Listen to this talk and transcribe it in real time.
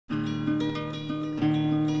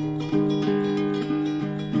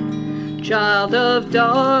Child of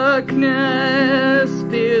darkness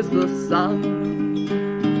fears the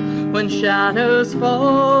sun. When shadows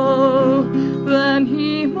fall, then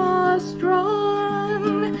he must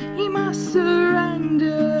run. He must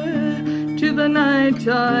surrender to the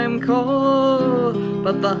nighttime call.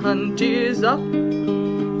 But the hunt is up.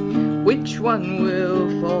 Which one will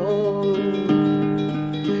fall?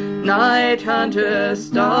 Night hunter,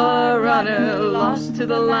 star runner, lost to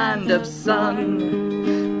the land of sun.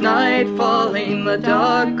 Night falling, the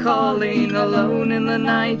dark calling, alone in the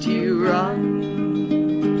night you run.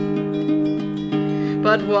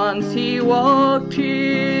 But once he walked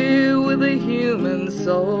here with a human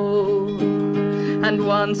soul, and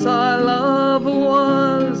once our love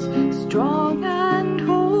was strong and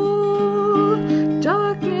whole.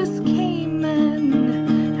 Darkness came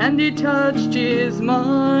then, and it touched his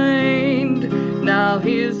mind. Now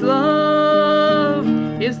his love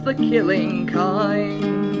is the killing kind.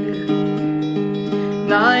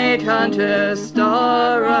 Night hunter,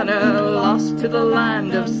 star runner, lost to the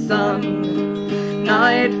land of sun.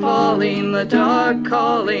 Night falling, the dark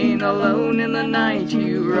calling, alone in the night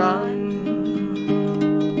you run.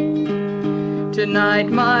 Tonight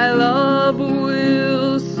my love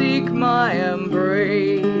will seek my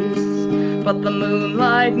embrace, but the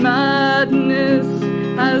moonlight madness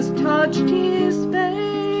has touched his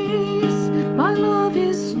face. My love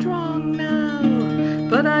is strong now,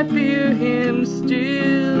 but I fear him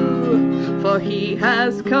still, for he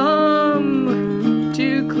has come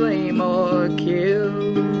to claim or kill.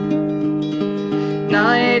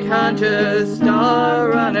 Night hunter, star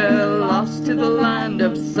runner, lost to the land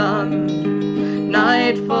of sun.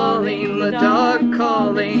 Night falling, the dark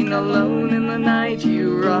calling, alone in the night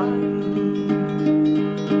you run.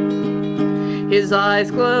 His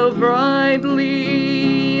eyes glow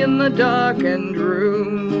brightly in the darkened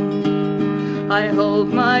room. I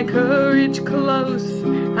hold my courage close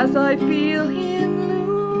as I feel him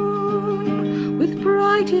loom. With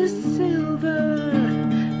brightest silver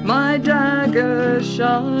my dagger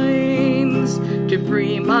shines, to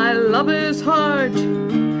free my lover's heart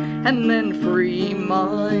and then free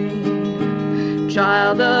mine.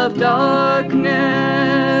 Child of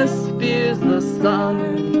darkness fears the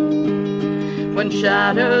sun. When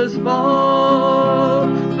shadows fall,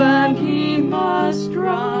 then he must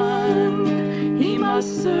run. He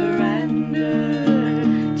must surrender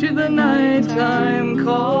to the nighttime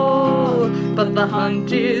call. But the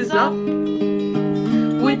hunt is up.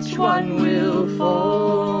 Which one will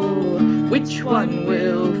fall? Which one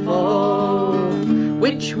will fall?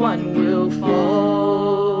 Which one will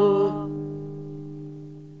fall?